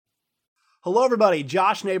Hello, everybody.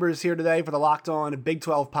 Josh Neighbors here today for the Locked On Big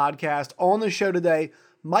 12 podcast. On the show today,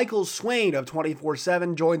 Michael Swain of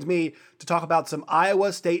 24/7 joins me to talk about some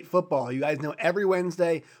Iowa State football. You guys know every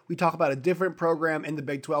Wednesday we talk about a different program in the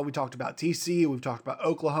Big 12. We talked about TCU, we've talked about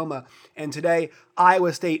Oklahoma, and today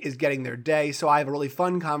Iowa State is getting their day. So I have a really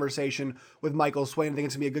fun conversation with Michael Swain. I think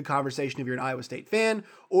it's going to be a good conversation if you're an Iowa State fan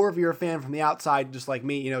or if you're a fan from the outside, just like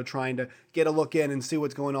me, trying to get a look in and see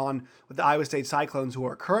what's going on with the Iowa State Cyclones, who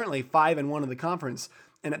are currently 5-1 in the conference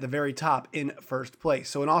and at the very top in first place.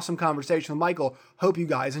 So an awesome conversation with Michael. Hope you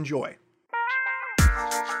guys enjoy.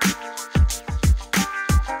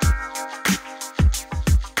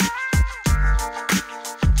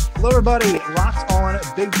 Hello, everybody. Locked On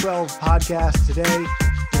Big 12 podcast. Today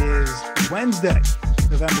is Wednesday,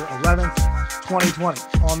 November 11th, 2020.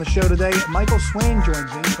 On the show today, Michael Swain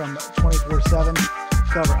joins me from 24/7 to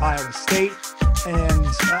cover Iowa State. And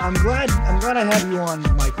I'm glad I have you on,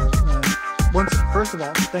 Michael. First of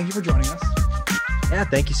all, thank you for joining us. Yeah,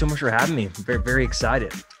 thank you so much for having me. I'm very, very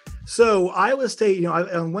excited. So Iowa State,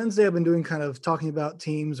 on Wednesday I've been doing kind of talking about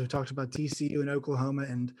teams. We talked about TCU and Oklahoma,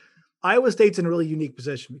 and Iowa State's in a really unique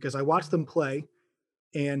position because I watch them play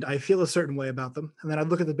and I feel a certain way about them. And then I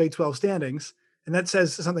look at the Big 12 standings and that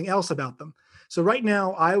says something else about them. So right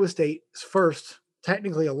now, Iowa State is first,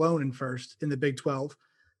 technically alone in first in the Big 12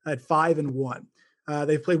 at 5-1.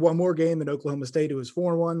 They've played one more game than Oklahoma State, who is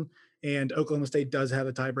 4-1. And Oklahoma State does have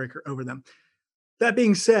a tiebreaker over them. That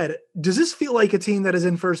being said, does this feel like a team that is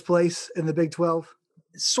in first place in the Big 12?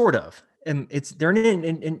 Sort of. And they're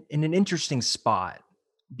in an interesting spot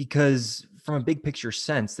because from a big picture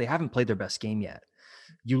sense, they haven't played their best game yet.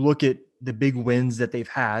 You look at the big wins that they've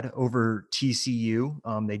had over TCU.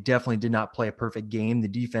 They definitely did not play a perfect game. The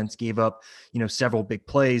defense gave up, several big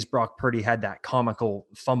plays. Brock Purdy had that comical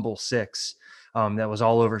fumble 6. That was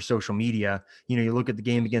all over social media. You look at the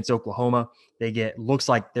game against Oklahoma, looks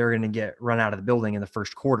like they're going to get run out of the building in the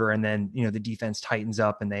first quarter. And then, the defense tightens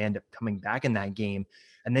up and they end up coming back in that game.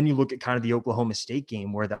 And then you look at kind of the Oklahoma State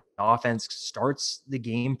game where the offense starts the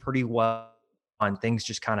game pretty well and things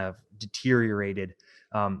just kind of deteriorated.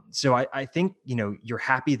 So I think, you're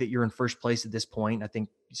happy that you're in first place at this point. I think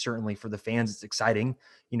certainly for the fans, it's exciting.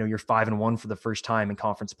 You're 5-1 for the first time in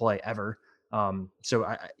conference play ever.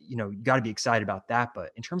 So you got to be excited about that.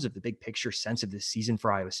 But in terms of the big picture sense of this season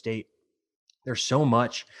for Iowa State, there's so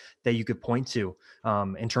much that you could point to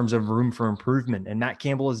in terms of room for improvement. And Matt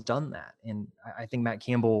Campbell has done that. And I think Matt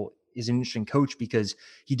Campbell is an interesting coach because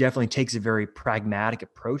he definitely takes a very pragmatic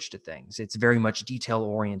approach to things. It's very much detail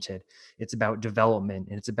oriented. It's about development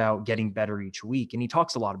and it's about getting better each week. And he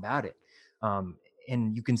talks a lot about it.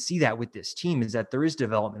 And you can see that with this team is that there is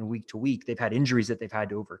development week to week. They've had injuries that they've had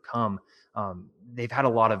to overcome. They've had a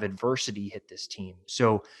lot of adversity hit this team.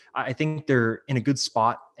 So I think they're in a good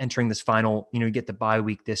spot entering this final, you get the bye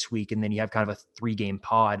week this week, and then you have kind of a 3-game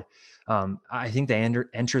pod. I think they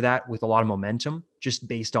enter that with a lot of momentum just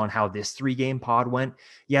based on how this 3-game pod went.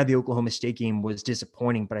 Yeah, the Oklahoma State game was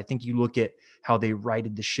disappointing, but I think you look at how they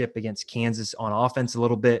righted the ship against Kansas on offense a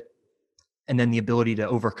little bit. And then the ability to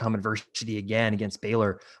overcome adversity again against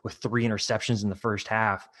Baylor with 3 interceptions in the first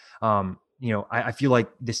half. I feel like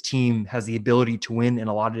this team has the ability to win in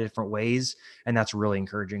a lot of different ways, and that's really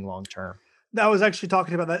encouraging long term. I was actually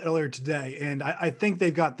talking about that earlier today, and I think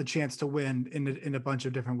they've got the chance to win in a bunch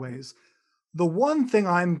of different ways. The one thing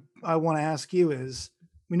I want to ask you is,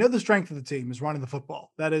 we know the strength of the team is running the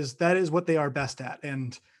football. That is what they are best at,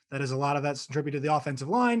 and that is a lot of that's attributed to the offensive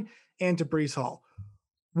line and to Breece Hall.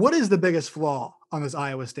 What is the biggest flaw on this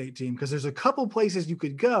Iowa State team? Because there's a couple places you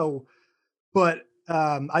could go, but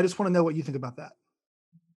I just want to know what you think about that.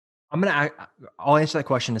 I'll answer that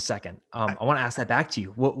question in a second. I want to ask that back to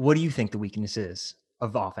you. What do you think the weakness is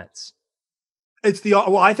of the offense? I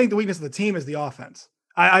think the weakness of the team is the offense.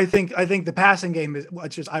 I think the passing game is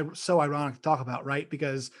just so ironic to talk about, right?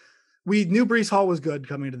 Because we knew Breece Hall was good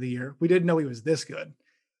coming into the year. We didn't know he was this good.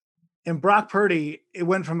 And Brock Purdy, it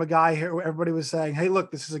went from a guy here where everybody was saying, hey,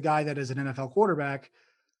 look, this is a guy that is an NFL quarterback,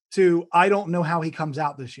 to I don't know how he comes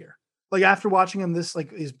out this year. Like after watching him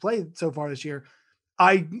he's played so far this year,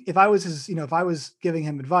 if I was giving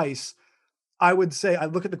him advice, I would say I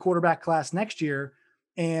look at the quarterback class next year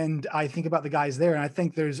and I think about the guys there. And I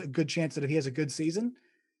think there's a good chance that if he has a good season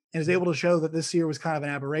and is able to show that this year was kind of an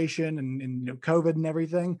aberration and COVID and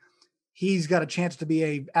everything, he's got a chance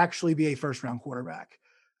to actually be a first round quarterback.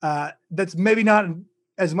 That's maybe not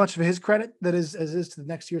as much of his credit as is to the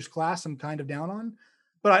next year's class. I'm kind of down on,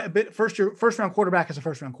 but first round quarterback is a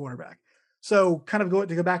first round quarterback. So kind of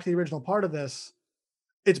to go back to the original part of this,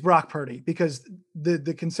 It's Brock Purdy because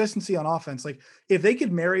the consistency on offense, like if they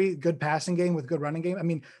could marry good passing game with good running game, I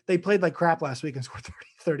mean, they played like crap last week and scored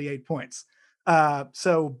 38 points.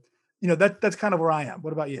 So that's kind of where I am.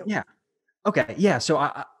 What about you? Yeah. Okay. Yeah. So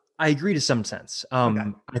I agree to some sense.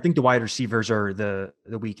 Okay. I think the wide receivers are the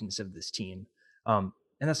weakness of this team.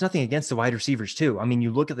 And that's nothing against the wide receivers too. I mean,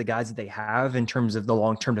 you look at the guys that they have in terms of the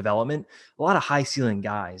long-term development, a lot of high ceiling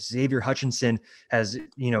guys. Xavier Hutchinson has,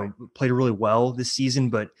 Right. played really well this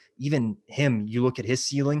season, but even him, you look at his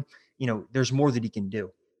ceiling, there's more that he can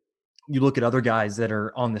do. You look at other guys that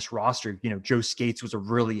are on this roster, Joe Skates was a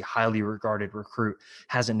really highly regarded recruit,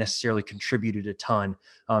 hasn't necessarily contributed a ton.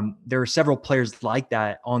 There are several players like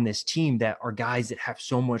that on this team that are guys that have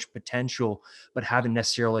so much potential, but haven't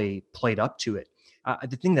necessarily played up to it.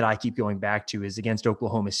 The thing that I keep going back to is against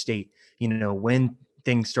Oklahoma State, when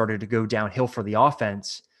things started to go downhill for the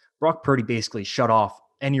offense, Brock Purdy basically shut off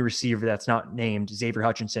any receiver that's not named Xavier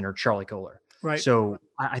Hutchinson or Charlie Kohler. Right. So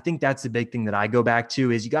I think that's the big thing that I go back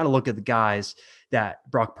to is you got to look at the guys that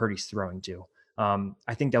Brock Purdy's throwing to.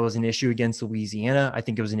 I think that was an issue against Louisiana. I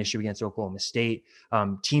think it was an issue against Oklahoma State.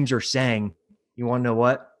 Teams are saying, you want to know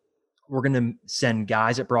what? We're going to send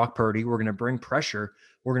guys at Brock Purdy. We're going to bring pressure.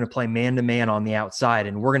 We're going to play man-to-man on the outside,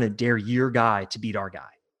 and we're going to dare your guy to beat our guy.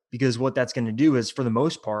 Because what that's going to do is, for the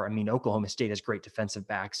most part, I mean, Oklahoma State has great defensive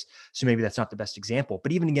backs, so maybe that's not the best example.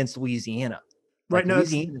 But even against Louisiana, Right. No,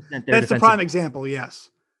 Louisiana sent their that's the defensive, prime example. Yes.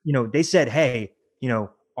 they said, hey,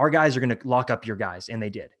 our guys are going to lock up your guys. And they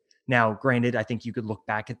did. Now, granted, I think you could look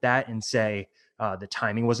back at that and say the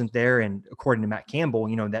timing wasn't there. And according to Matt Campbell,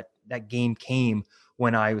 that game came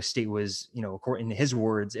when Iowa State was, according to his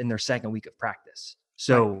words, in their second week of practice.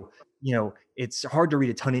 So, it's hard to read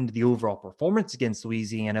a ton into the overall performance against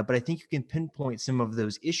Louisiana, but I think you can pinpoint some of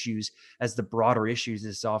those issues as the broader issues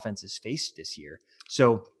this offense has faced this year.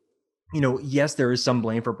 So, yes, there is some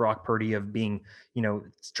blame for Brock Purdy of being,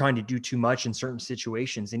 trying to do too much in certain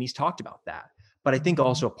situations. And he's talked about that. But I think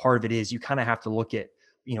also a part of it is you kind of have to look at,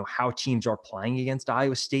 how teams are playing against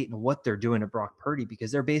Iowa State and what they're doing to Brock Purdy,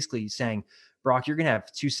 because they're basically saying, Brock, you're going to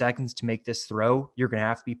have 2 seconds to make this throw. You're going to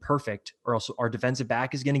have to be perfect, or else our defensive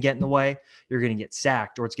back is going to get in the way. You're going to get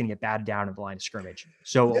sacked, or it's going to get batted down in the line of scrimmage.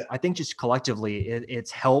 So I think just collectively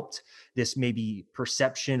it's helped this maybe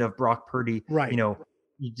perception of Brock Purdy, Right.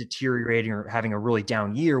 Deteriorating or having a really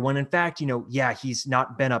down year, when in fact, he's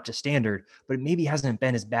not been up to standard, but it maybe hasn't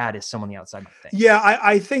been as bad as someone on the outside might think. Yeah,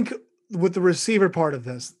 I think with the receiver part of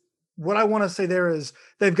this, what I want to say there is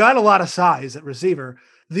they've got a lot of size at receiver.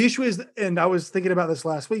 The issue is, and I was thinking about this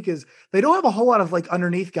last week, is they don't have a whole lot of like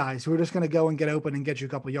underneath guys who are just going to go and get open and get you a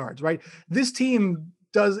couple yards, right? This team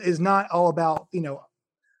is not all about,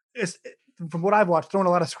 it's, from what I've watched, throwing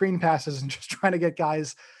a lot of screen passes and just trying to get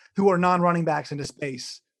guys who are non-running backs into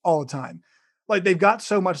space all the time. Like they've got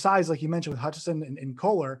so much size, like you mentioned with Hutchinson and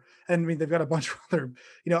Kohler. And I mean, they've got a bunch of other,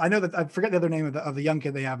 I know that I forget the other name of the young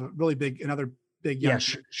kid they have, a really big, another big young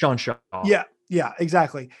kid. Sean Shaw. Yeah,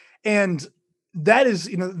 exactly. And that is,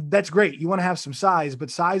 that's great. You want to have some size, but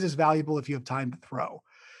size is valuable if you have time to throw.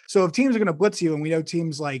 So if teams are going to blitz you, and we know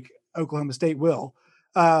teams like Oklahoma State will,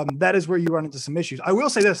 that is where you run into some issues. I will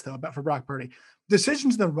say this though, about for Brock Purdy,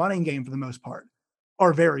 decisions in the running game for the most part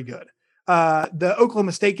are very good. The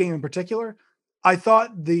Oklahoma State game in particular, I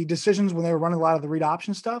thought the decisions when they were running a lot of the read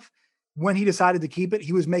option stuff, when he decided to keep it,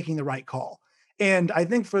 he was making the right call. And I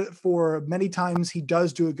think for many times he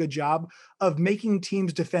does do a good job of making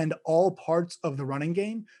teams defend all parts of the running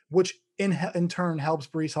game, which in turn helps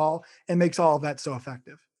Breece Hall and makes all of that so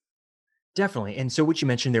effective. Definitely. And so what you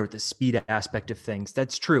mentioned there with the speed aspect of things,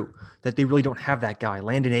 that's true, that they really don't have that guy.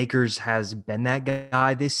 Landon Akers has been that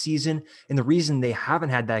guy this season. And the reason they haven't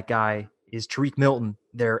had that guy is Tariq Milton,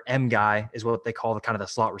 their M guy, is what they call the kind of the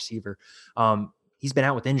slot receiver. He's been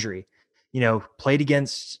out with injury, played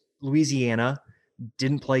against Louisiana,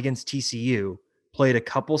 didn't play against TCU, played a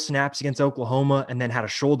couple snaps against Oklahoma, and then had a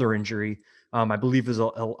shoulder injury. I believe it was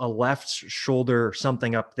a left shoulder or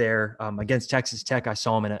something up there against Texas Tech. I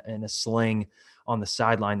saw him in a sling on the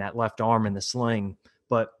sideline, that left arm in the sling.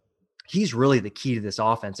 But he's really the key to this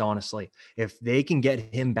offense, honestly. If they can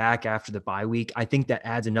get him back after the bye week, I think that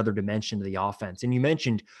adds another dimension to the offense. And you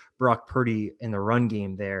mentioned Brock Purdy in the run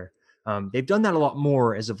game there. They've done that a lot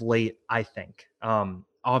more as of late, I think.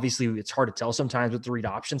 Obviously, it's hard to tell sometimes with the read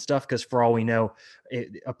option stuff, because for all we know,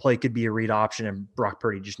 a play could be a read option and Brock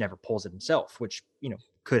Purdy just never pulls it himself, which,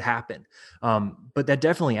 could happen. But that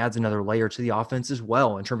definitely adds another layer to the offense as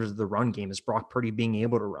well in terms of the run game, is Brock Purdy being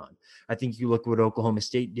able to run. I think you look at what Oklahoma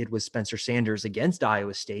State did with Spencer Sanders against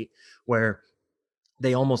Iowa State, where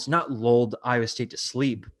they almost not lulled Iowa State to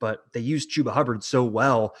sleep, but they used Chuba Hubbard so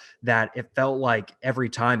well that it felt like every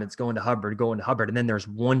time it's going to Hubbard. And then there's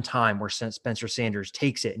one time where Spencer Sanders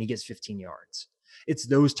takes it and he gets 15 yards. It's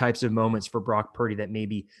those types of moments for Brock Purdy that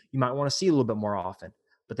maybe you might want to see a little bit more often.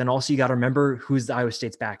 But then also you got to remember who's the Iowa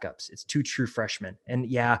State's backups. It's 2 true freshmen. And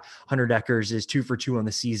yeah, Hunter Deckers is 2 for 2 on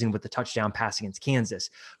the season with the touchdown pass against Kansas.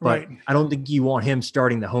 But Right. I don't think you want him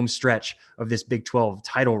starting the home stretch of this Big 12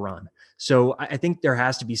 title run. So I think there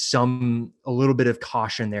has to be a little bit of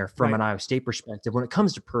caution there from an Iowa State perspective when it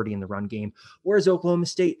comes to Purdy in the run game. Whereas Oklahoma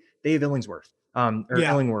State, they have Illingworth.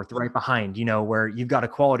 Illingworth right behind, where you've got a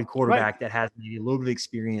quality quarterback that has maybe a little bit of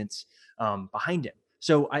experience behind him.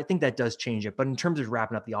 So I think that does change it. But in terms of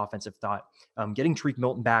wrapping up the offensive thought, getting Tariq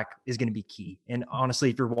Milton back is going to be key. And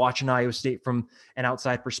honestly, if you're watching Iowa State from an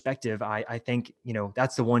outside perspective, I think,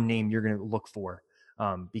 that's the one name you're going to look for.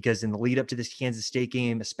 Because in the lead up to this Kansas State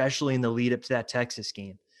game, especially in the lead up to that Texas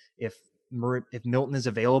game, if Milton is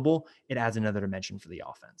available, it adds another dimension for the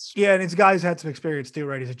offense. Yeah, and his guy's had some experience too,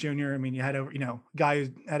 right? He's a junior. I mean, you had over, guy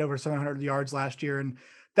who had over 700 yards last year, and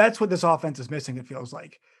that's what this offense is missing. It feels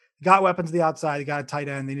like got weapons to the outside, you got a tight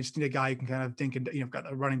end. They just need a guy who can kind of dink and got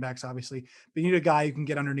the running backs obviously, but you need a guy who can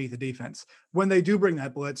get underneath the defense. When they do bring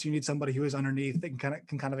that blitz, you need somebody who is underneath that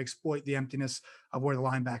can kind of exploit the emptiness of where the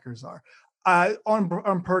linebackers are.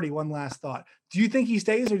 On Purdy, one last thought. Do you think he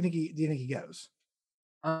stays, or do you think he goes?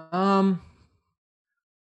 I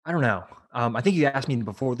don't know. I think you asked me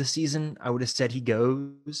before the season, I would have said he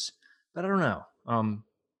goes, but I don't know.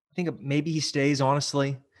 I think maybe he stays,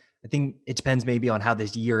 honestly. I think it depends maybe on how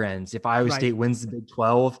this year ends. If Iowa State wins the Big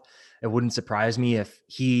 12, it wouldn't surprise me if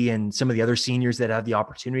he and some of the other seniors that have the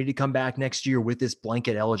opportunity to come back next year with this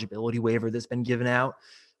blanket eligibility waiver that's been given out,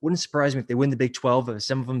 wouldn't surprise me if they win the Big 12. If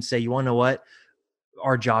some of them say, you want to know what?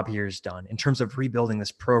 Our job here is done in terms of rebuilding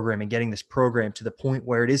this program and getting this program to the point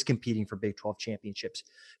where it is competing for Big 12 championships.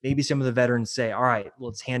 Maybe some of the veterans say, all right,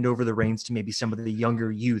 let's hand over the reins to maybe some of the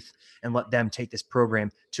younger youth and let them take this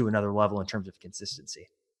program to another level in terms of consistency.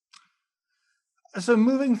 So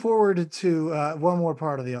moving forward to one more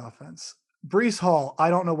part of the offense, Breece Hall. I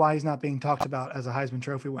don't know why he's not being talked about as a Heisman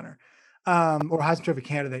Trophy winner, or Heisman Trophy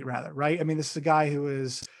candidate rather, right? I mean, this is a guy who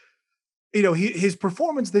is, his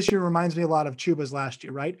performance this year reminds me a lot of Chuba's last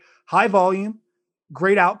year, right? High volume,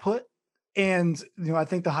 great output. And, I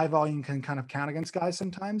think the high volume can kind of count against guys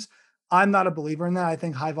sometimes. I'm not a believer in that. I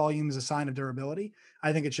think high volume is a sign of durability.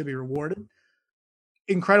 I think it should be rewarded.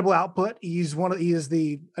 Incredible output. He is one or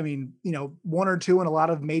two in a lot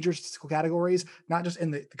of major statistical categories, not just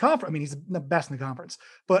in the conference. I mean, he's the best in the conference,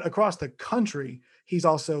 but across the country, he's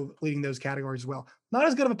also leading those categories as well. Not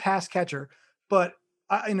as good of a pass catcher, but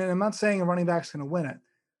I'm not saying a running back's going to win it.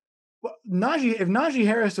 Well, if Najee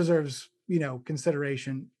Harris deserves,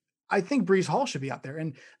 consideration, I think Breece Hall should be out there.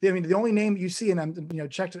 And the only name you see, and I'm,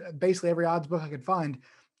 checked basically every odds book I could find,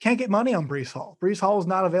 can't get money on Breece Hall. Breece Hall is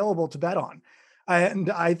not available to bet on. And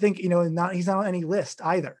I think, he's not on any list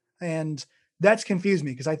either. And that's confused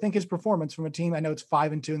me because I think his performance from a team, I know it's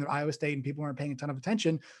 5-2 in their Iowa State and people aren't paying a ton of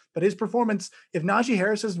attention, but his performance, if Najee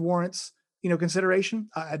Harris's warrants, consideration,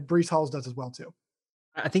 Breece Hall's does as well too.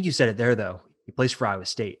 I think you said it there though. He plays for Iowa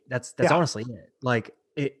State. That's honestly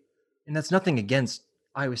it. And that's nothing against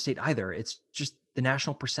Iowa State either. It's just the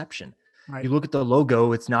national perception. Right. You look at the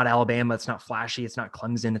logo, it's not Alabama, it's not flashy, it's not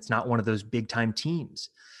Clemson, it's not one of those big time teams.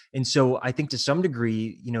 And so I think to some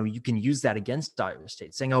degree, you can use that against Iowa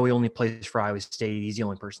State, saying, oh, he only plays for Iowa State. He's the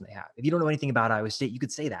only person they have. If you don't know anything about Iowa State, you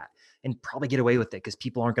could say that and probably get away with it because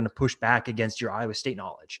people aren't going to push back against your Iowa State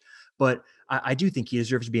knowledge. But I do think he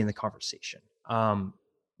deserves to be in the conversation.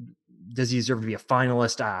 Does he deserve to be a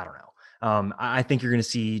finalist? I don't know. I think you're going to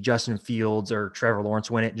see Justin Fields or Trevor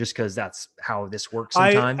Lawrence win it just because that's how this works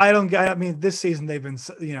sometimes. I mean, this season they've been,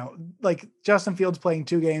 like Justin Fields playing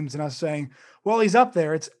 2 games and us saying, well, he's up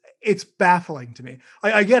there. It's baffling to me.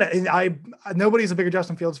 I get it. And nobody's a bigger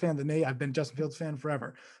Justin Fields fan than me. I've been a Justin Fields fan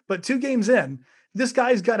forever, but 2 games in, this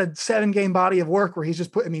guy's got a 7-game body of work where he's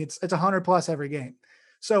just it's 100+ every game.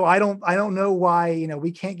 So I don't know why,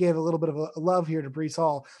 we can't give a little bit of a love here to Breece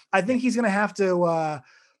Hall. I think he's going to have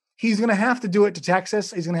to do it to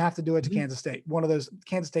Texas. He's going to have to do it to Kansas State. One of those,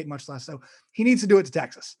 Kansas State much less. So he needs to do it to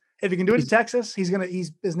Texas. If he can do it to Texas, his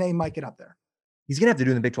name might get up there. He's going to have to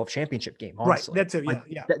do in the Big 12 championship game, honestly. Right, that's it,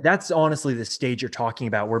 yeah. That's honestly the stage you're talking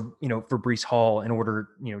about where, for Breece Hall, in order,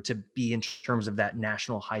 to be in terms of that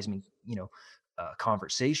national Heisman,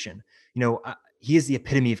 conversation, he is the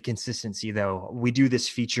epitome of consistency, though. We do this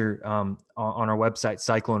feature on our website,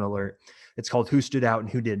 Cyclone Alert. It's called Who Stood Out and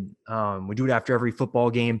Who Didn't. We do it after every football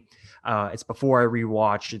game. It's before I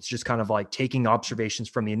rewatched. It's just kind of like taking observations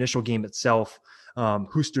from the initial game itself.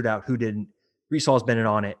 Who stood out, who didn't. Breece Hall's been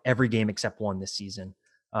on it every game except one this season.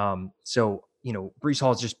 So, Breece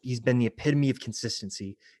Hall's he's been the epitome of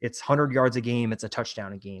consistency. It's 100 yards a game. It's a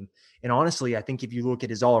touchdown a game. And honestly, I think if you look at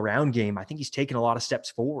his all around game, I think he's taken a lot of steps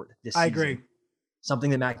forward this season. I agree.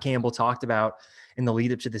 Something that Matt Campbell talked about in the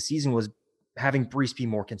lead up to the season was having Breece be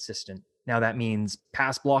more consistent. Now that means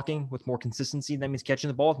pass blocking with more consistency. That means catching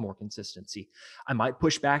the ball with more consistency. I might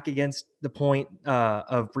push back against the point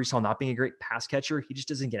of Breece Hall not being a great pass catcher. He just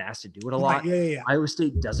doesn't get asked to do it a lot. Yeah. Iowa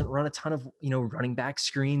State doesn't run a ton of, running back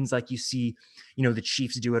screens like you see, the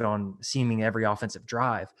Chiefs do it on seemingly every offensive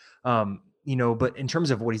drive. But in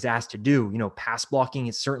terms of what he's asked to do, pass blocking,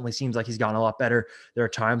 it certainly seems like he's gotten a lot better. There are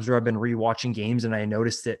times where I've been rewatching games and I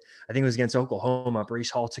noticed that I think it was against Oklahoma,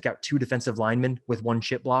 Breece Hall took out 2 defensive linemen with 1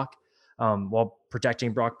 chip block while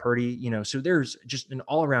protecting Brock Purdy, so there's just an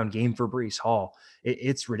all around game for Breece Hall.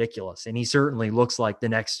 It's ridiculous. And he certainly looks like the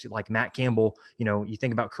next, like Matt Campbell, you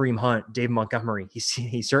think about Kareem Hunt, Dave Montgomery.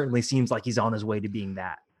 He certainly seems like he's on his way to being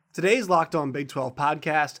that. Today's Locked On Big 12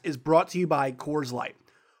 podcast is brought to you by Coors Light.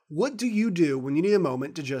 What do you do when you need a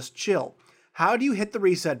moment to just chill? How do you hit the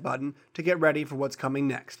reset button to get ready for what's coming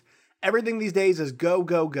next? Everything these days is go,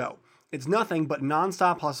 go, go. It's nothing but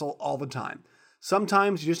nonstop hustle all the time.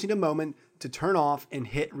 Sometimes you just need a moment to turn off and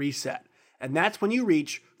hit reset. And that's when you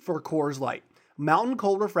reach for Coors Light. Mountain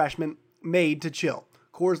cold refreshment made to chill.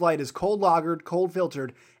 Coors Light is cold lagered, cold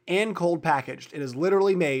filtered, and cold packaged. It is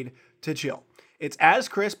literally made to chill. It's as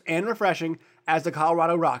crisp and refreshing as the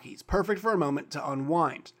Colorado Rockies, perfect for a moment to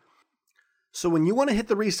unwind. So when you want to hit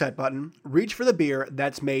the reset button, reach for the beer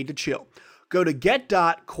that's made to chill. Go to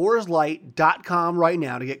get.CoorsLight.com right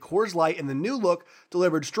now to get Coors Light in the new look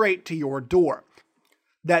delivered straight to your door.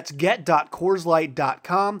 That's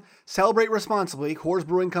get.CoorsLight.com. Celebrate responsibly. Coors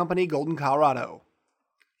Brewing Company, Golden, Colorado.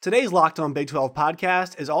 Today's Locked On Big 12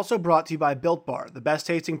 podcast is also brought to you by Built Bar, the best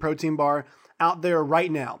tasting protein bar out there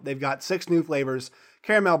right now. They've got 6 new flavors: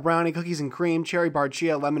 caramel brownie, cookies and cream, cherry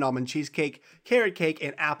barcia, lemon almond cheesecake, carrot cake,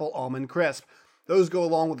 and apple almond crisp. Those go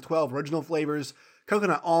along with the 12 original flavors: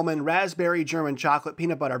 coconut almond, raspberry, German chocolate,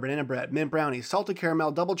 peanut butter, banana bread, mint brownie, salted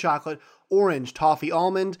caramel, double chocolate, orange, toffee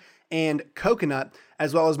almond, and coconut,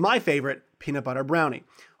 as well as my favorite, peanut butter brownie.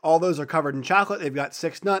 All those are covered in chocolate. They've got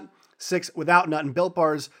 6 nut, 6 without nut, and Built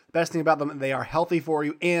Bars. Best thing about them, they are healthy for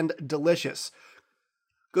you and delicious.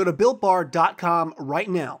 Go to BuiltBar.com right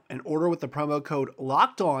now and order with the promo code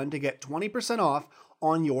LOCKEDON to get 20% off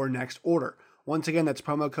on your next order. Once again, that's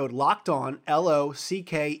promo code LOCKEDON, LOCKEDON,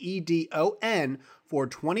 for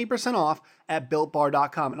 20% off at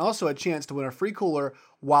BuiltBar.com, and also a chance to win a free cooler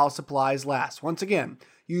while supplies last. Once again,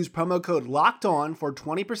 use promo code LOCKEDON for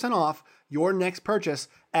 20% off your next purchase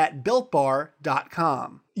at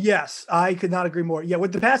BuiltBar.com. Yes, I could not agree more. Yeah,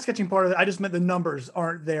 with the pass catching part of it, I just meant the numbers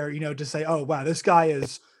aren't there, to say, oh, wow, this guy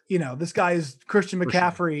is Christian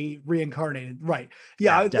McCaffrey reincarnated. Right.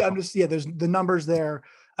 Yeah, I'm just, there's the numbers there.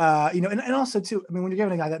 And also too, I mean, when you're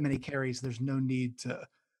giving a guy that many carries, there's no need to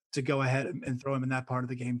go ahead and throw him in that part of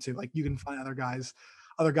the game too. Like, you can find other guys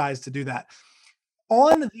to do that.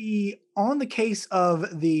 On the case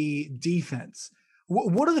of the defense,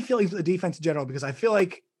 what are the feelings of the defense in general? Because I feel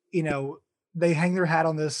like, they hang their hat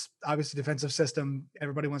on this, obviously, defensive system.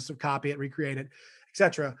 Everybody wants to copy it, recreate it,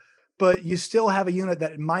 etc. But you still have a unit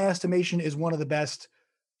that, in my estimation, is one of the best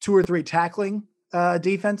 2 or 3 tackling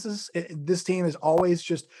defenses. This team is always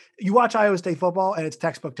just, you watch Iowa State football and it's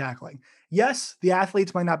textbook tackling. Yes, the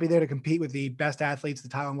athletes might not be there to compete with the best athletes, the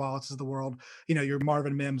Tylan Wallaces of the world, your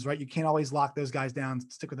Marvin Mims, right? You can't always lock those guys down,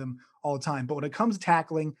 stick with them all the time. But when it comes to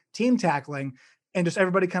tackling, team tackling, and just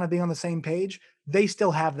everybody kind of being on the same page, they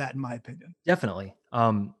still have that, in my opinion. Definitely.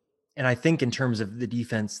 And I think in terms of the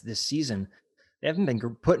defense this season, they haven't been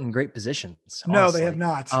put in great positions. Honestly. No, they have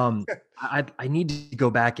not. I need to go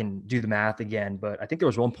back and do the math again, but I think there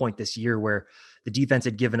was one point this year where the defense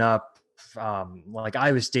had given up, like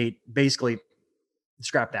Iowa State, basically,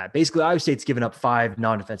 scrap that. Basically, Iowa State's given up 5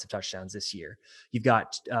 non-defensive touchdowns this year. You've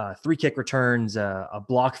got 3 kick returns, a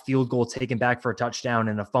block field goal taken back for a touchdown,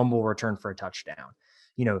 and a fumble return for a touchdown.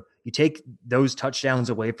 You take those touchdowns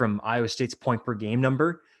away from Iowa State's point per game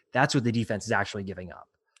number, that's what the defense is actually giving up.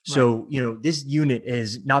 So, this unit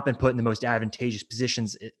has not been put in the most advantageous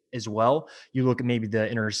positions as well. You look at maybe the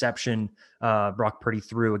interception Brock Purdy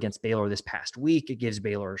threw against Baylor this past week. It gives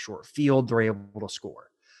Baylor a short field. They're able to score.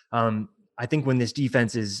 I think when this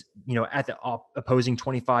defense is, at the opposing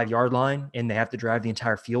 25-yard line and they have to drive the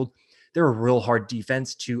entire field, they're a real hard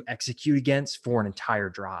defense to execute against for an entire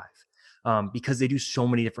drive because they do so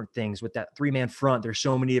many different things. With that 3-man front, there's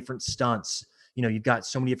so many different stunts. You know, you've got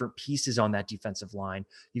so many different pieces on that defensive line.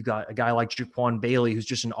 You've got a guy like Jaquan Bailey, who's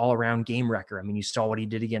just an all-around game wrecker. I mean, you saw what he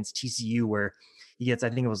did against TCU, where he gets, I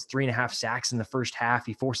think it was 3.5 sacks in the first half.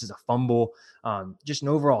 He forces a fumble, just an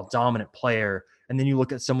overall dominant player. And then you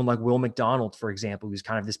look at someone like Will McDonald, for example, who's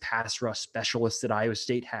kind of this pass rush specialist that Iowa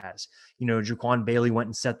State has. You know, Jaquan Bailey went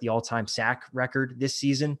and set the all-time sack record this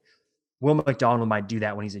season. Will McDonald might do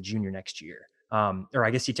that when he's a junior next year. Or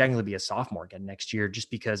I guess he'd technically be a sophomore again next year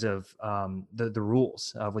just because of the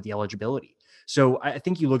rules with the eligibility. So I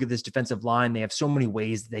think you look at this defensive line, they have so many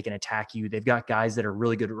ways that they can attack you. They've got guys that are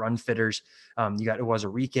really good run fitters. You got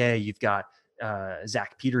Uwazurike, you've got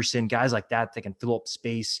Zach Peterson, guys like that that can fill up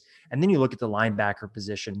space. And then you look at the linebacker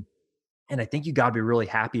position. And I think you got to be really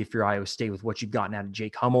happy if you're Iowa State with what you've gotten out of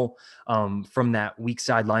Jake Hummel from that weak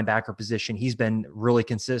side linebacker position. He's been really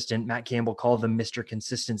consistent. Matt Campbell called him Mr.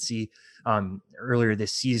 Consistency earlier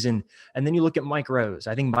this season. And then you look at Mike Rose.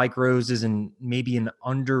 I think Mike Rose is maybe an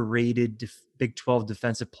underrated Big 12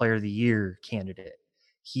 Defensive Player of the Year candidate.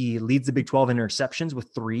 He leads the Big 12 in interceptions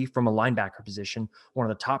with 3 from a linebacker position, one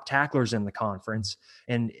of the top tacklers in the conference,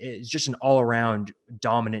 and it's just an all-around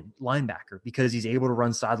dominant linebacker because he's able to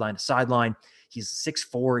run sideline to sideline. He's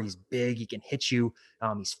 6'4", he's big, he can hit you,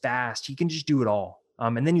 he's fast, he can just do it all.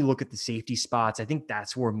 And then you look at the safety spots. I think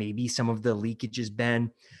that's where maybe some of the leakage has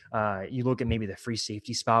been. You look at maybe the free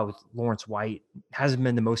safety spot with Lawrence White. Hasn't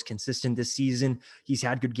been the most consistent this season. He's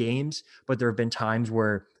had good games, but there have been times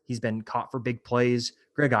where he's been caught for big plays.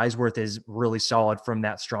 Greg Eisworth is really solid from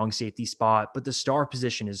that strong safety spot, but the star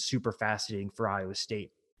position is super fascinating for Iowa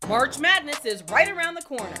State. March Madness is right around the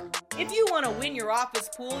corner. If you want to win your office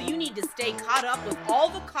pool, you need to stay caught up with all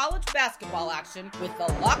the college basketball action with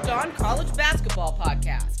the Locked On College Basketball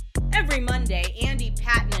Podcast. Every Monday, Andy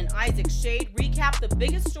Patton and Isaac Shade recap the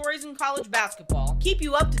biggest stories in college basketball, keep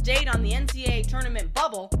you up to date on the NCAA tournament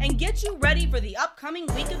bubble, and get you ready for the upcoming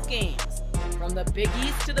week of games. From the Big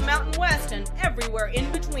East to the Mountain West and everywhere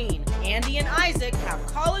in between, Andy and Isaac have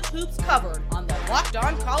college hoops covered on the Locked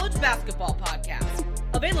On College Basketball Podcast.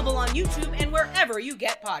 Available on YouTube and wherever you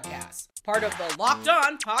get podcasts. Part of the Locked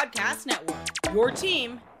On Podcast Network. Your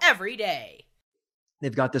team every day.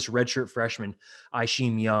 They've got this redshirt freshman,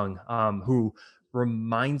 Aisheem Young, who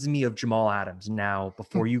reminds me of Jamal Adams. Now,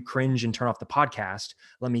 before you cringe and turn off the podcast,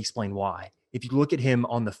 let me explain why. If you look at him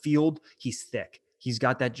on the field, he's thick. He's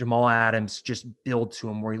got that Jamal Adams just build to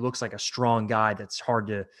him where he looks like a strong guy that's hard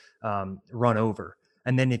to run over.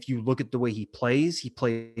 And then if you look at the way he plays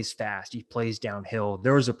fast. He plays downhill.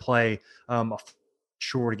 There was a play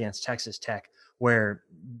short against Texas Tech where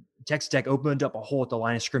Texas Tech opened up a hole at the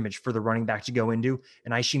line of scrimmage for the running back to go into,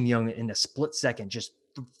 and Aisheem Young in a split second just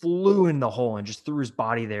flew in the hole and just threw his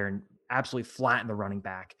body there and absolutely flattened the running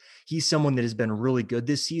back. He's someone that has been really good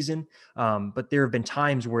this season, but there have been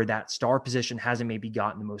times where that star position hasn't maybe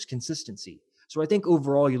gotten the most consistency. So I think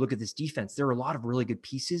overall, you look at this defense, there are a lot of really good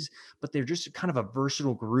pieces, but they're just kind of a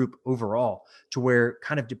versatile group overall to where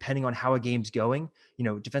kind of depending on how a game's going, you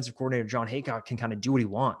know, defensive coordinator John Haycock can kind of do what he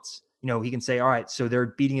wants. You know, he can say, all right, so they're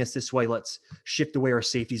beating us this way. Let's shift the way our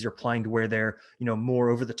safeties are playing to where they're, you know, more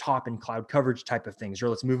over the top in cloud coverage type of things, or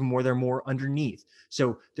let's move them where they're more underneath.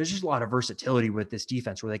 So there's just a lot of versatility with this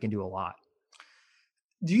defense where they can do a lot.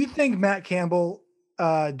 Do you think Matt Campbell,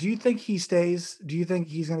 do you think he stays? Do you think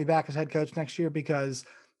he's going to be back as head coach next year? Because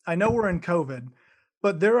I know we're in COVID,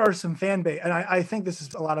 but there are some fan base, and I think this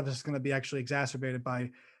is a lot of this is going to be actually exacerbated by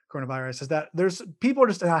coronavirus, is that there's people are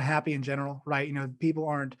just not happy in general, right? You know, people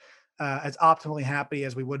aren't as optimally happy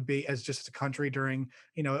as we would be as just a country during,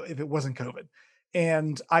 you know, if it wasn't COVID.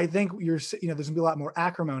 And I think there's gonna be a lot more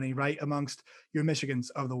acrimony, right, amongst your Michigans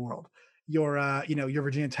of the world, your your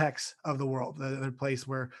Virginia Techs of the world, the other place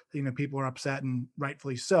where, you know, people are upset and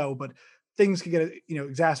rightfully so, but things could get, you know,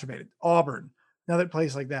 exacerbated. Auburn, another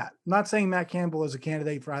place like that. I'm not saying Matt Campbell is a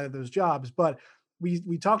candidate for either of those jobs, but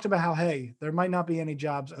we talked about how, hey, there might not be any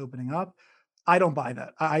jobs opening up. I don't buy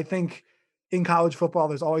that. I think in college football,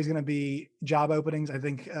 there's always going to be job openings. I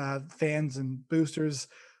think fans and boosters,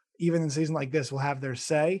 even in a season like this, will have their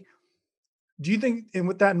say. Do you think, and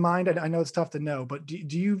with that in mind, I know it's tough to know, but do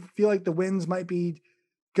you feel like the winds might be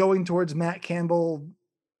going towards Matt Campbell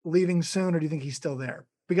leaving soon, or do you think he's still there?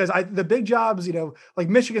 Because the big jobs, you know, like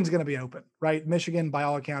Michigan's going to be open, right? Michigan, by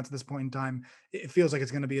all accounts at this point in time, it feels like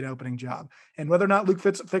it's going to be an opening job. And whether or not Luke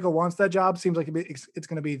Fickell wants that job seems like it's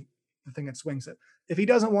going to be the thing that swings it. If he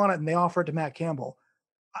doesn't want it and they offer it to Matt Campbell,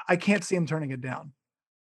 I can't see him turning it down.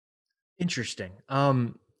 Interesting.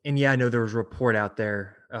 And yeah, I know there was a report out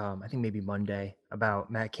there, I think maybe Monday, about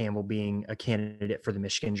Matt Campbell being a candidate for the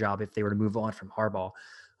Michigan job if they were to move on from Harbaugh.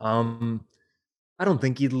 I don't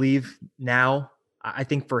think he'd leave now. I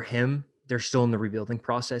think for him, they're still in the rebuilding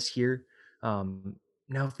process here.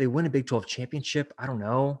 Now, if they win a Big 12 championship, I don't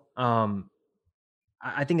know.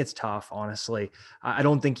 I think it's tough, honestly. I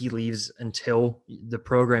don't think he leaves until the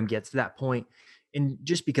program gets to that point. And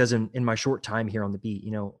just because in my short time here on the beat,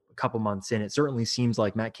 a couple months in, it certainly seems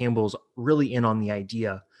like Matt Campbell's really in on the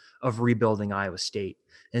idea of rebuilding Iowa State.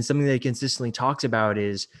 And something that he consistently talks about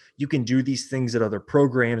is you can do these things at other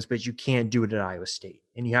programs, but you can't do it at Iowa State.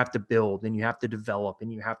 And you have to build and you have to develop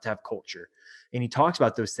and you have to have culture. And he talks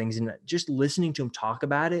about those things. And just listening to him talk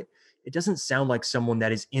about it, it doesn't sound like someone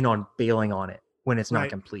that is in on bailing on it when it's not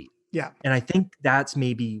complete. Yeah. And I think that's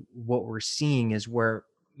maybe what we're seeing is where,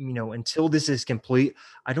 until this is complete,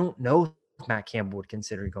 I don't know if Matt Campbell would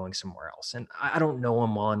consider going somewhere else. And I don't know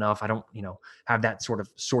him well enough. I don't, have that sort of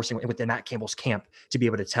sourcing within Matt Campbell's camp to be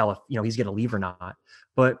able to tell if, he's going to leave or not.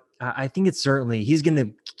 But I think it's certainly, he's going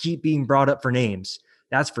to keep being brought up for names.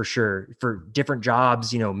 That's for sure. For different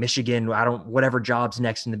jobs, Michigan, whatever jobs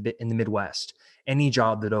next in the Midwest. Any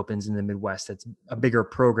job that opens in the Midwest that's a bigger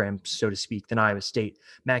program, so to speak, than Iowa State,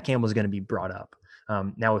 Matt Campbell is going to be brought up.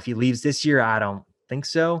 Now, if he leaves this year, I don't think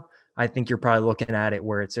so. I think you're probably looking at it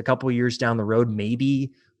where it's a couple of years down the road,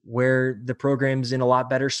 maybe where the program's in a lot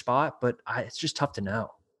better spot, but it's just tough to know.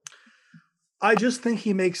 I just think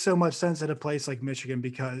he makes so much sense at a place like Michigan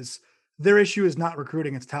because their issue is not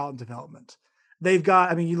recruiting, it's talent development. They've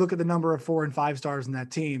got, you look at the number of 4 and 5 stars in that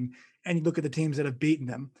team, and you look at the teams that have beaten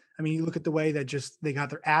them. You look at the way that they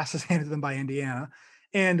got their asses handed to them by Indiana.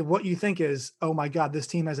 And what you think is, oh my God, this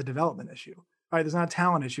team has a development issue, right? There's not a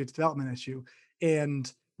talent issue, it's a development issue.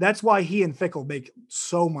 And that's why he and Fickell make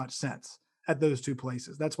so much sense at those two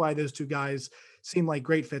places. That's why those two guys seem like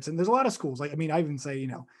great fits. And there's a lot of schools. I even say, you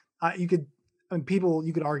could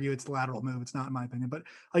argue it's the lateral move. It's not, in my opinion, but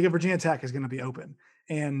like if Virginia Tech is going to be open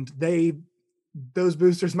and those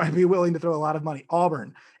boosters might be willing to throw a lot of money.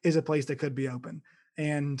 Auburn is a place that could be open.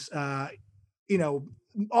 And,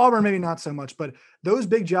 Auburn, maybe not so much, but those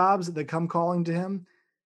big jobs that come calling to him,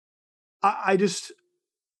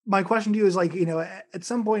 my question to you is at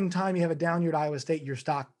some point in time, you have a down year at Iowa State, your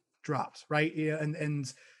stock drops, right?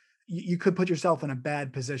 And you could put yourself in a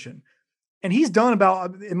bad position. And he's done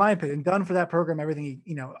in my opinion, done for that program, everything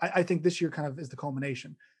I think this year kind of is the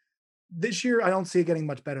culmination. This year, I don't see it getting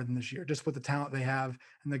much better than this year, just with the talent they have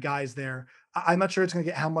and the guys there. I'm not sure it's going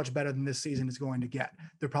to get how much better than this season is going to get.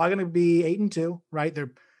 They're probably going to be 8-2, right?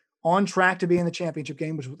 They're on track to be in the championship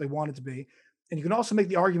game, which is what they want it to be. And you can also make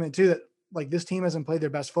the argument too that this team hasn't played their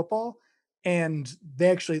best football, and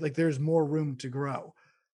they actually there's more room to grow.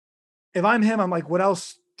 If I'm him, I'm like, what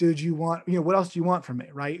else did you want? What else do you want from me,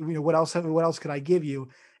 right? What else could I give you?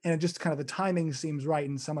 And it just kind of the timing seems right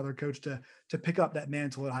in some other coach to pick up that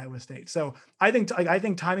mantle at Iowa State. So I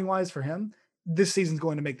think timing wise for him, this season's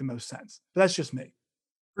going to make the most sense. But that's just me.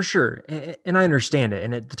 For sure. And I understand it.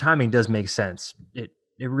 And the timing does make sense. It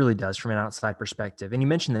really does from an outside perspective. And you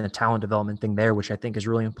mentioned the talent development thing there, which I think is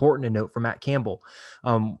really important to note for Matt Campbell.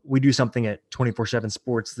 We do something at 24/7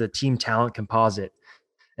 Sports, the team talent composite.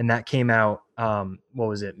 And that came out, what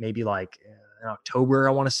was it? Maybe like in October,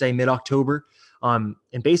 I want to say mid-October. And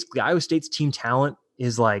basically Iowa State's team talent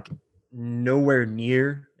is nowhere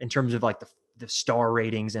near in terms of the star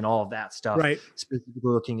ratings and all of that stuff. Right. Specifically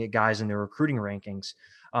looking at guys in their recruiting rankings.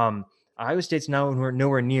 Iowa State's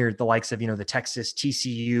nowhere near the likes of, the Texas,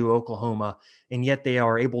 TCU, Oklahoma, and yet they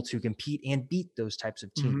are able to compete and beat those types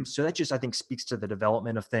of teams. Mm-hmm. So that just, I think, speaks to the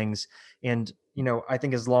development of things. And, I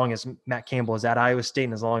think as long as Matt Campbell is at Iowa State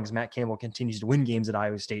and as long as Matt Campbell continues to win games at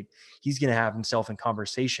Iowa State, he's going to have himself in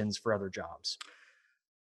conversations for other jobs.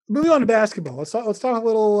 Moving on to basketball, let's talk a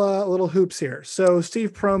little hoops here. So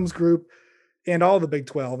Steve Prohm's group and all the Big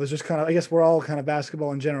 12 is just kind of, I guess we're all kind of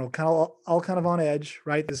basketball in general, all kind of on edge,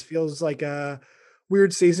 right? This feels like a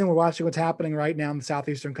weird season. We're watching what's happening right now in the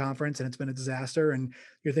Southeastern Conference, and it's been a disaster. And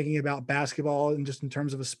you're thinking about basketball and just in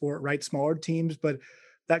terms of a sport, right? Smaller teams, but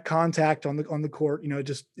that contact on the court,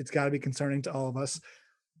 it's got to be concerning to all of us.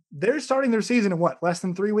 They're starting their season in less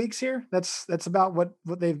than 3 weeks here. That's about what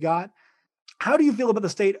they've got. How do you feel about the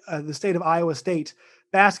state of Iowa State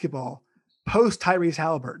basketball post Tyrese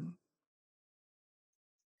Halliburton?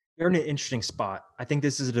 They're in an interesting spot. I think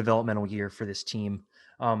this is a developmental year for this team.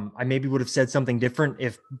 I maybe would have said something different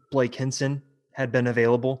if Blake Hinson had been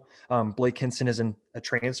available. Blake Hinson is a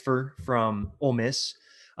transfer from Ole Miss.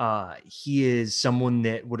 He is someone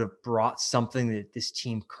that would have brought something that this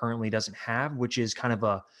team currently doesn't have, which is kind of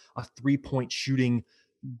a 3-point shooting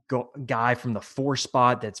guy from the 4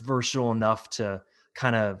 spot that's versatile enough to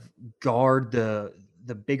kind of guard the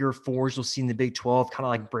bigger fours you'll see in the Big 12, kind of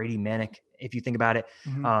like Brady Manick if you think about it.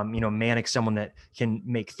 Mhm. Manic's someone that can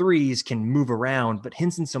make threes, can move around, but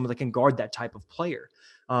Hinson's someone that can guard that type of player.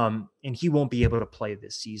 And he won't be able to play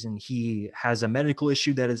this season. He has a medical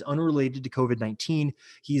issue that is unrelated to COVID-19.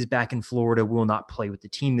 He's back in Florida, will not play with the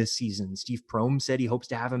team this season. Steve Prohm said he hopes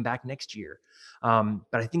to have him back next year. But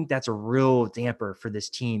I think that's a real damper for this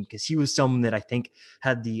team because he was someone that I think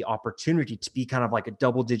had the opportunity to be kind of like a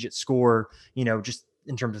double-digit scorer, just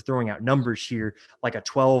in terms of throwing out numbers here, like a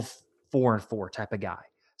 12, 4-4 type of guy.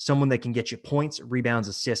 Someone that can get you points, rebounds,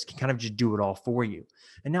 assists, can kind of just do it all for you.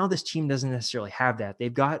 And now this team doesn't necessarily have that.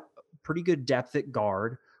 They've got pretty good depth at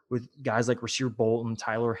guard with guys like Rasir Bolton,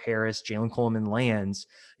 Tyler Harris, Jalen Coleman, Lands.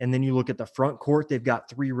 And then you look at the front court, they've got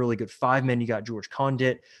 3 really good 5 men. You got George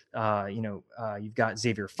Condit, you've got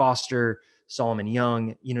Xavier Foster, Solomon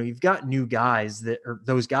Young. You've got new guys that are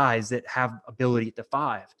those guys that have ability at the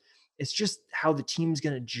 5. It's just how the team's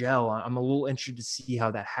going to gel. I'm a little interested to see how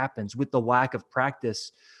that happens with the lack of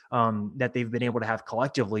practice that they've been able to have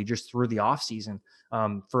collectively just through the offseason.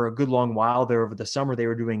 For a good long while there over the summer, they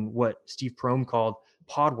were doing what Steve Prohm called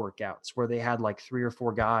pod workouts, where they had like 3 or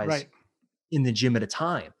 4 guys in the gym at a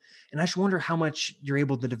time. And I just wonder how much you're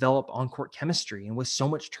able to develop on-court chemistry. And with so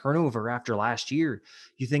much turnover after last year,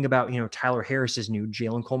 you think about, Tyler Harris is new,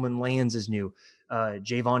 Jalen Coleman Lands is new,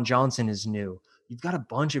 Javon Johnson is new. You've got a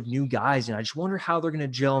bunch of new guys, and I just wonder how they're going to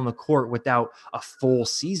gel on the court without a full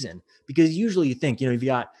season. Because usually you think, you've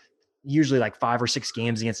got usually like 5 or 6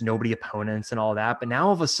 games against nobody opponents and all that. But now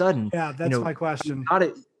all of a sudden, that's my question.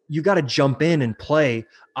 You got to jump in and play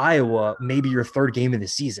Iowa, maybe your 3rd game of the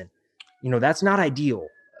season. That's not ideal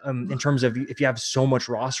in terms of if you have so much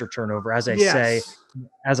roster turnover, as I say,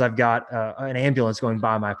 as I've got an ambulance going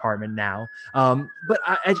by my apartment now. But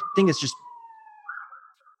I think it's just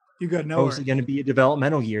mostly going to be a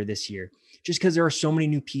developmental year this year, just because there are so many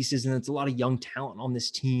new pieces and it's a lot of young talent on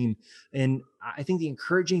this team. And I think the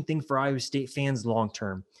encouraging thing for Iowa State fans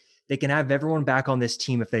long-term, they can have everyone back on this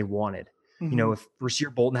team if they wanted. Mm-hmm. If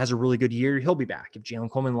Rasir Bolton has a really good year, he'll be back. If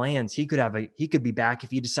Jalen Coleman Lands, he could be back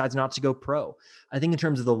if he decides not to go pro. I think in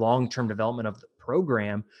terms of the long-term development of the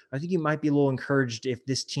program, I think you might be a little encouraged if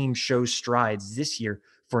this team shows strides this year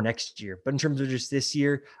for next year. But in terms of just this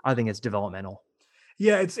year, I think it's developmental.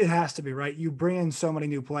 Yeah, it has to be, right? You bring in so many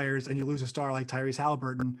new players and you lose a star like Tyrese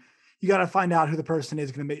Halliburton. You got to find out who the person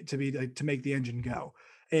is going to make the engine go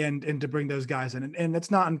and to bring those guys in. And it's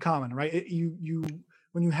not uncommon, right?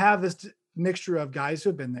 When you have this mixture of guys who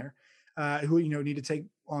have been there, who need to take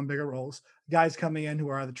on bigger roles, guys coming in who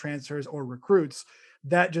are either transfers or recruits,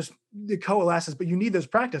 that just it coalesces. But you need those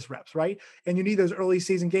practice reps, right? And you need those early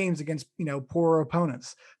season games against poorer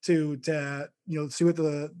opponents to see what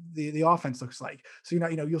the offense looks like. So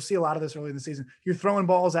you'll see a lot of this early in the season. You're throwing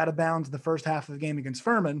balls out of bounds the first half of the game against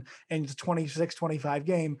Furman, and it's a 26-25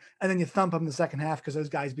 game, and then you thump them in the second half because those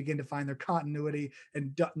guys begin to find their continuity.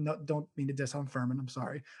 And don't mean to diss on Furman. I'm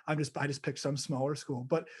sorry. I just picked some smaller school,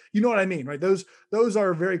 but you know what I mean, right? Those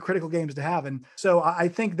are very critical games to have, and so I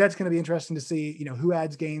think that's going to be interesting to see. Who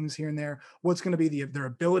adds games here and there. What's going to be their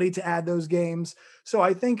ability to add those games. So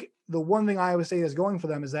I think the one thing Iowa State is going for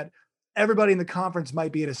them is that everybody in the conference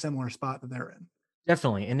might be at a similar spot that they're in.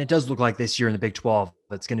 Definitely. And it does look like this year in the Big 12,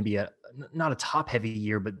 it's going to be not a top heavy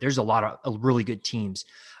year, but there's a lot of really good teams.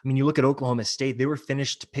 I mean, you look at Oklahoma State, they were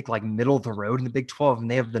finished to pick like middle of the road in the Big 12,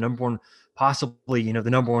 and they have the number one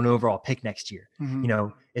overall pick next year. Mm-hmm.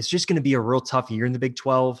 It's just going to be a real tough year in the Big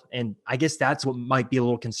 12. And I guess that's what might be a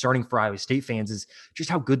little concerning for Iowa State fans is just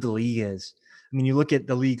how good the league is. I mean, you look at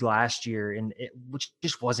the league last year, which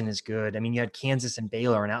just wasn't as good. I mean, you had Kansas and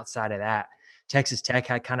Baylor, and outside of that, Texas Tech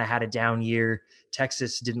had a down year.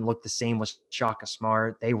 Texas didn't look the same with Shaka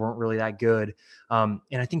Smart. They weren't really that good. And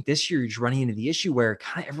I think this year you're just running into the issue where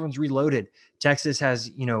kind of everyone's reloaded. Texas has,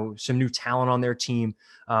 some new talent on their team.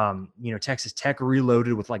 Texas Tech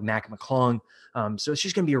reloaded with like Mac McClung. So it's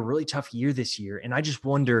just going to be a really tough year this year. And I just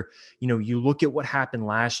wonder, you look at what happened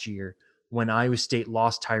last year when Iowa State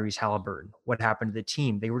lost Tyrese Halliburton, what happened to the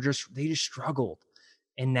team? They just struggled.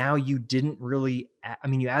 And now you didn't really,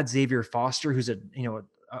 you add Xavier Foster, who's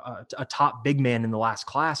a top big man in the last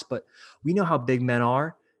class, but we know how big men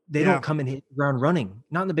are. They don't come and hit the ground running.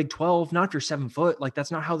 Not in the Big 12, not if you're 7 foot. Like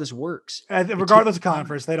that's not how this works. Regardless of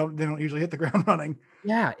conference, they don't usually hit the ground running.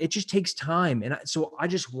 Yeah, it just takes time. And so I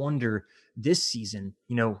just wonder this season,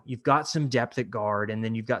 you've got some depth at guard and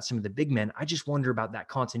then you've got some of the big men. I just wonder about that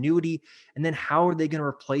continuity. And then how are they going to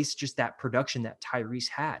replace just that production that Tyrese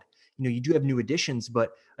had? You do have new additions,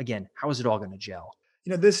 but again, how is it all going to gel?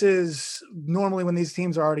 This is normally when these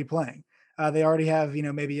teams are already playing. They already have,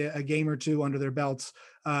 maybe a game or two under their belts,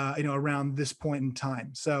 around this point in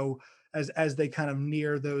time. So as they kind of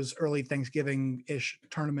near those early Thanksgiving-ish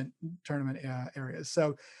tournament areas.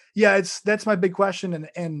 So yeah, that's my big question.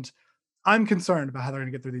 And I'm concerned about how they're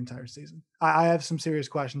going to get through the entire season. I have some serious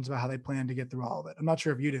questions about how they plan to get through all of it. I'm not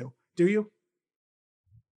sure if you do. Do you?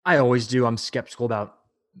 I always do. I'm skeptical about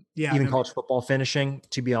even no, college football finishing,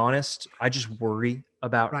 to be honest. I just worry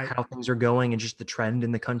about how things are going and just the trend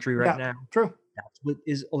in the country right now. True. That's what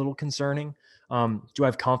is a little concerning. Do I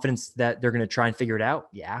have confidence that they're going to try and figure it out?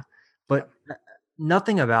 Yeah. But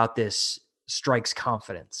nothing about this strikes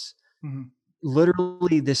confidence. Mm-hmm.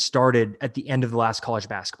 Literally, this started at the end of the last college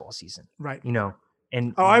basketball season. Right.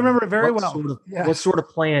 And I remember it very well. What sort of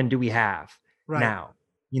plan do we have now?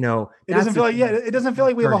 It doesn't feel like, it doesn't feel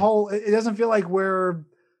like we have it doesn't feel like we're,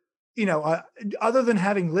 other than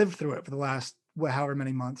having lived through it for the last however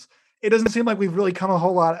many months, it doesn't seem like we've really come a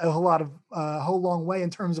whole long way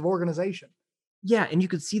in terms of organization. Yeah. And you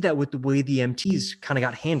could see that with the way the MTs kind of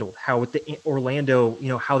got handled, how with the Orlando,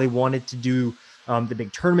 how they wanted to do the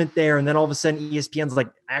big tournament there. And then all of a sudden ESPN's like,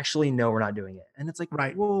 actually, no, we're not doing it. And it's like,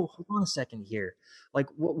 whoa, hold on a second here. Like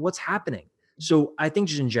what's happening? So I think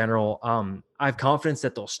just in general, I have confidence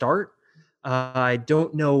that they'll start. I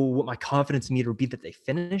don't know what my confidence meter would be that they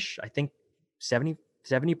finish. I think 70%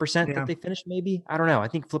 that they finish, maybe. I don't know. I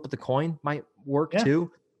think flip of the coin might work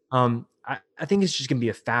too. I think it's just going to be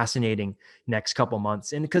a fascinating next couple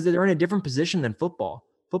months. And because they're in a different position than football.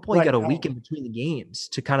 Football, you got a week in between the games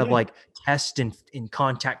to kind of like test and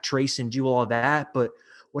contact trace and do all of that. But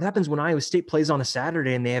what happens when Iowa State plays on a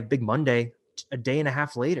Saturday and they have Big Monday a day and a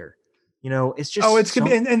half later? It's just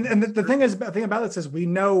and the thing about this is we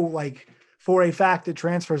know like for a fact it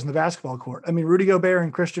transfers in the basketball court. I mean, Rudy Gobert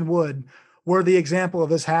and Christian Wood were the example of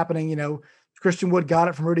this happening. Christian Wood got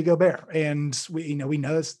it from Rudy Gobert, and we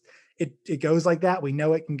know this. It goes like that. We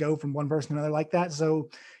know it can go from one person to another like that. So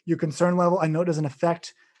your concern level, I know it doesn't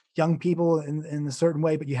affect young people in a certain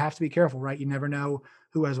way, but you have to be careful, right? You never know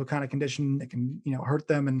who has what kind of condition that can, hurt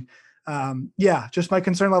them. And just my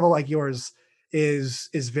concern level, like yours, is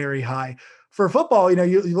very high. For football,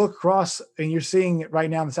 you look across and you're seeing it right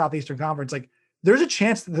now in the Southeastern Conference, like there's a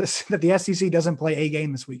chance that the SEC doesn't play a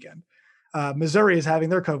game this weekend. Missouri is having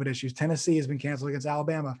their COVID issues. Tennessee has been canceled against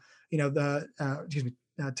Alabama.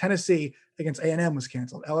 Tennessee against A&M was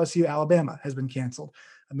canceled. LSU, Alabama has been canceled.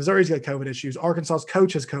 Missouri's got COVID issues. Arkansas's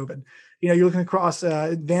coach has COVID. You're looking across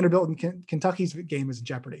Vanderbilt and Kentucky's game is in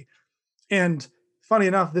jeopardy. And funny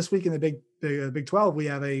enough, this week in the Big 12, we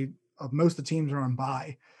have most of the teams are on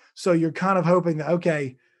bye. So you're kind of hoping that,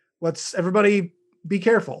 okay, let's everybody be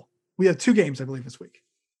careful. We have 2 games, I believe, this week.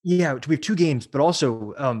 Yeah, we have 2 games, but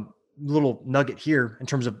also little nugget here in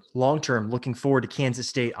terms of long-term, looking forward to Kansas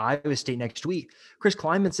State, Iowa State next week. Chris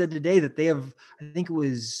Klieman said today that they have, I think it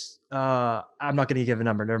was, I'm not going to give a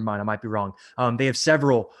number. Never mind. I might be wrong. They have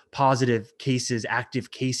several positive cases, active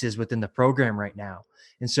cases within the program right now.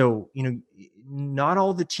 And so, not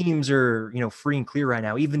all the teams are, free and clear right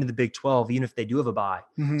now, even in the Big 12, even if they do have a bye.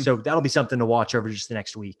 Mm-hmm. So that'll be something to watch over just the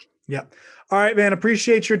next week. Yeah. All right, man.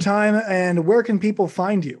 Appreciate your time. And where can people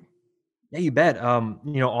find you? Yeah, you bet.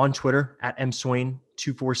 On Twitter at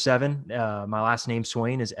mswain247. My last name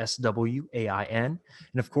Swain is SWAIN. And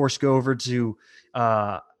of course, go over to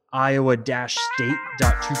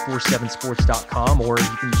iowa-state.247sports.com, or you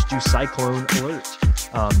can just do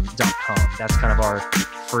cyclonealert.com. That's kind of our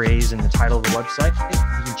phrase and the title of the website. You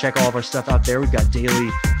can check all of our stuff out there. We've got daily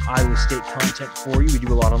Iowa State content for you. We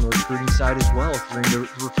do a lot on the recruiting side as well. If you're into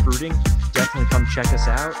recruiting, definitely come check us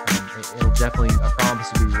out. It'll definitely, I promise,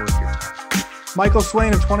 will be worth your time. Michael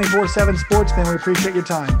Swain of 24/7 Sports, man. We appreciate your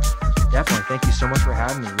time. Definitely. Thank you so much for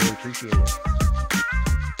having me. Really appreciate it.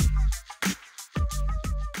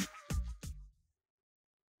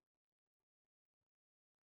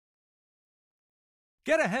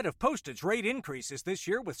 Get ahead of postage rate increases this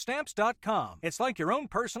year with Stamps.com. It's like your own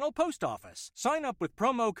personal post office. Sign up with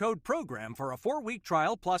promo code PROGRAM for a 4-week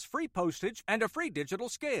trial plus free postage and a free digital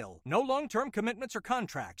scale. No long-term commitments or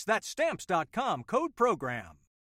contracts. That's Stamps.com, code PROGRAM.